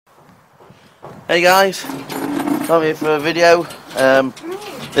Hey guys, I'm here for a video.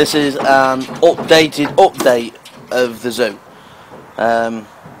 This is an updated update of the zoo.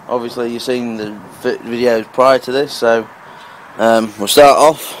 Obviously you've seen the videos prior to this, so we'll start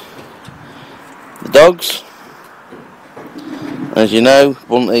off the dogs. As you know,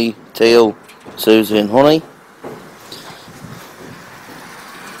 Bunty, Teal, Susie and Honey,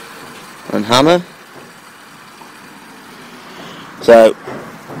 and Hammer. So,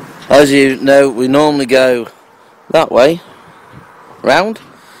 as you know, we normally go that way, round,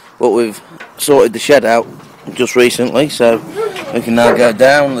 but we've sorted the shed out just recently, so we can now go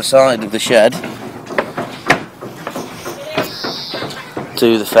down the side of the shed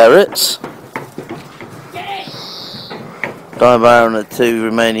to the ferrets. Dive around the two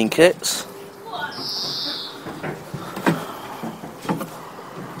remaining kits.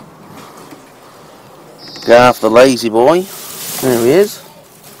 Go after the lazy boy. There he is.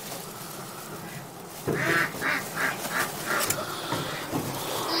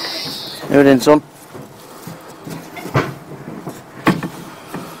 Who it in, son?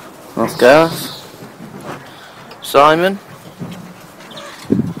 That's Gareth. Simon.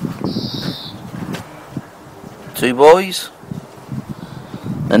 Two boys.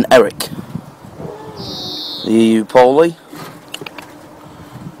 And Eric. The EU Polly.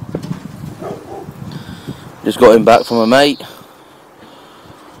 Just got him back from a mate.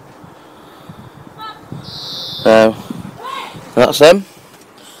 So that's them.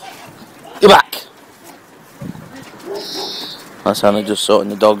 Get back. That's Hannah just sorting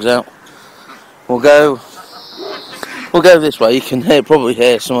the dogs out. We'll go this way. You can probably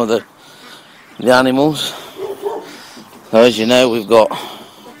hear some of the animals. So as you know, we've got,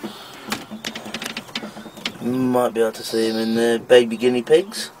 you might be able to see them in the baby guinea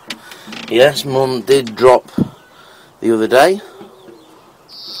pigs. Yes, Mum did drop the other day.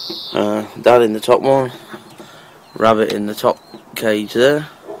 Dad in the top one, Rabbit in the top cage there.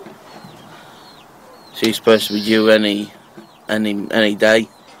 She's supposed to be due any day.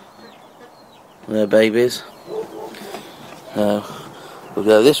 Their babies. We'll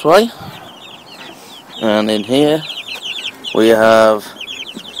go this way, and in here we have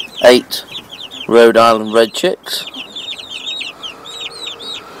 8 Rhode Island red chicks.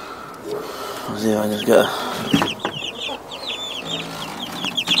 Let's see if I just get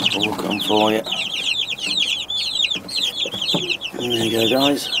a look on for you. There you go,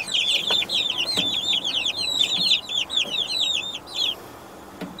 guys.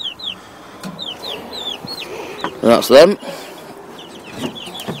 That's them.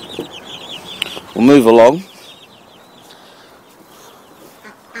 We'll move along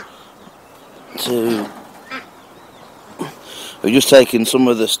to. We've just taken some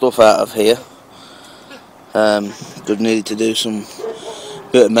of the stuff out of here. We've needed to do some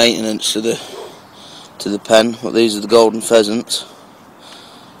bit of maintenance to the pen. But these are the golden pheasants.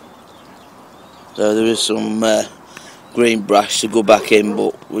 So there is some green brash to go back in,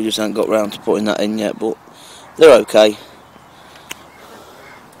 but we just haven't got round to putting that in yet. But they're okay.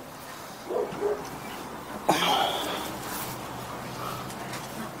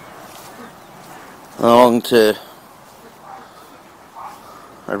 Along to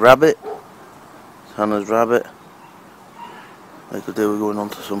a rabbit, Hannah's rabbit. They could do with going on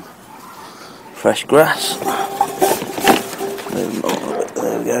to some fresh grass. There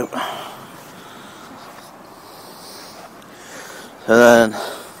we go. So then,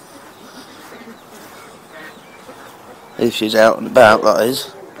 if she's out and about, that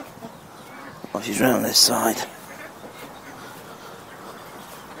is. Well, she's round this side.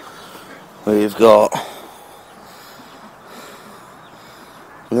 We've got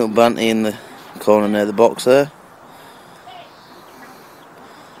a little Bunty in the corner near the box there.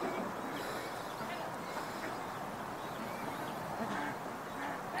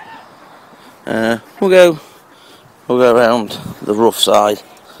 We'll go around the rough side.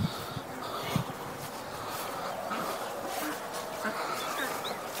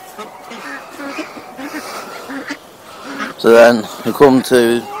 So then we come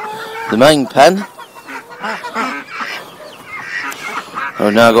to the main pen.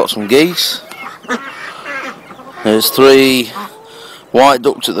 We've now got some geese. There's 3 white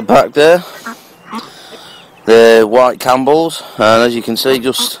ducks at the back there. They're white Campbells, and as you can see,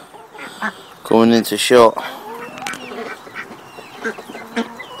 just coming into shot.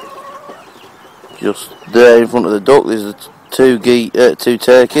 Just there in front of the duck, there's the 2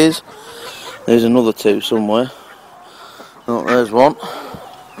 turkeys. There's another 2 somewhere. Oh, there's one.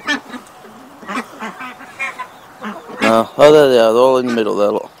 No, oh, there they are. They're all in the middle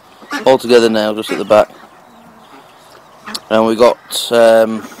there. Look, all together now, just at the back. And we got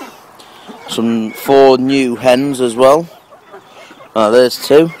some 4 new hens as well. There's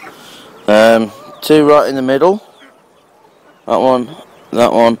 2. 2 right in the middle. That one,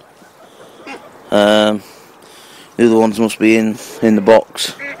 that one. The other ones must be in the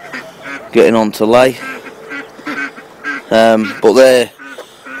box, getting on to lay. But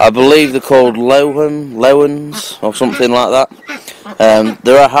I believe they're called Lowens or something like that.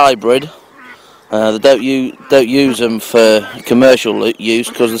 They're a hybrid. They don't use them for commercial use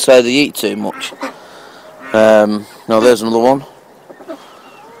because they say they eat too much. Now there's another one.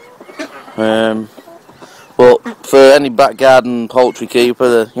 But for any back garden poultry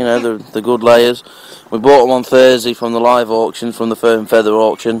keeper, they're good layers. We bought them on Thursday from the live auction, from the Fur and Feather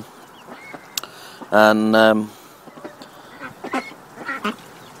auction, and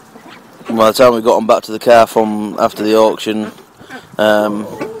by the time we got them back to the car from after the auction,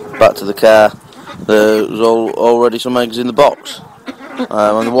 back to the car, there was already some eggs in the box,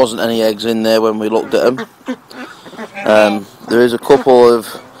 and there wasn't any eggs in there when we looked at them. There is a couple of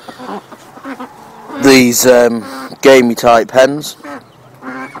these gamey type hens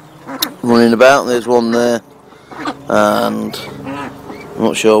running about. There's one there, and I'm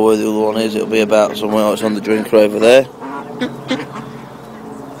not sure where the other one is. It'll be about somewhere else on the drinker over there.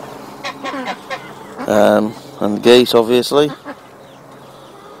 And geese, obviously.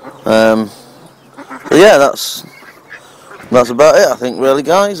 But yeah, that's about it, I think, really,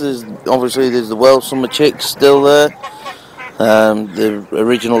 guys. There's the Welsh summer chicks still there. The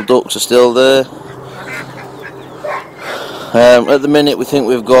original ducks are still there. At the minute, we think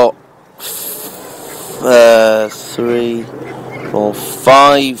we've got 5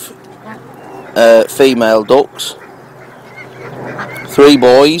 female ducks, 3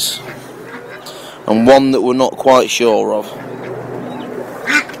 boys, and 1 that we're not quite sure of.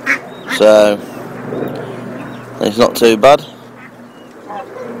 So it's not too bad.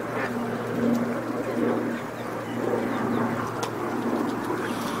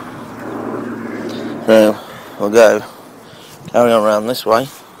 So we'll carry on around this way.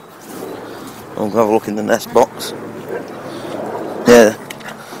 We'll have a look in the nest box. Yeah,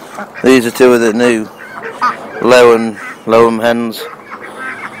 these are 2 of the new Lowham hens.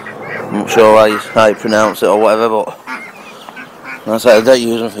 I'm not sure how you pronounce it or whatever, but I say I don't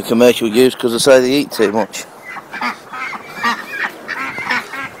use them for commercial use because they say they eat too much.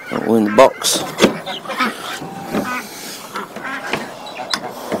 We're in the box.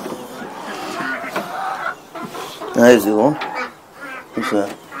 There's the one.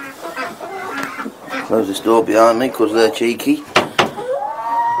 Close this door behind me because they're cheeky.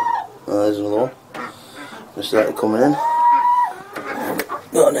 There's another one. Just started coming in.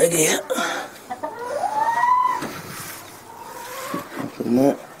 Got an egg here. Nothing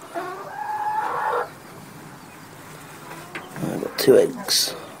there. I've got 2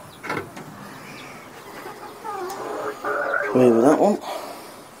 eggs. 3 with that one.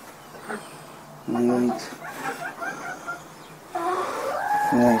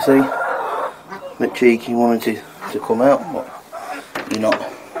 Yeah, you see, a bit cheeky, wanting to come out, but you're not.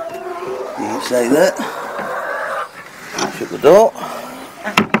 You can stay there. Shut the door.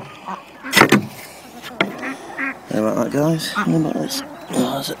 How about that, guys? How about this?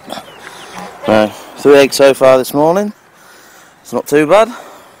 Oh, is it? No, 3 eggs so far this morning. It's not too bad.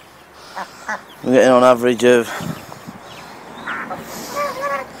 We're getting on average of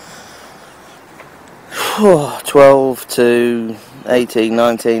 12 to 18,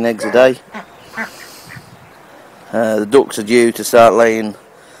 19 eggs a day. The ducks are due to start laying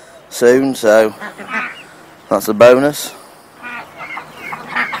soon, so that's a bonus.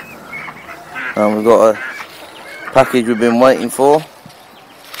 And we've got a package we've been waiting for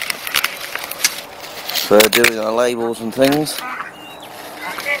doing our labels and things.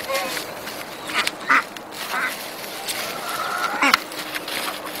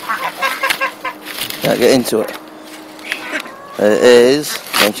 Can't get into it. There it is,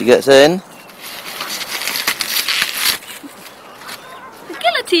 when she gets in. A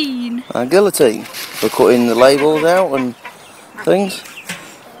guillotine! A guillotine. For cutting the labels out and things.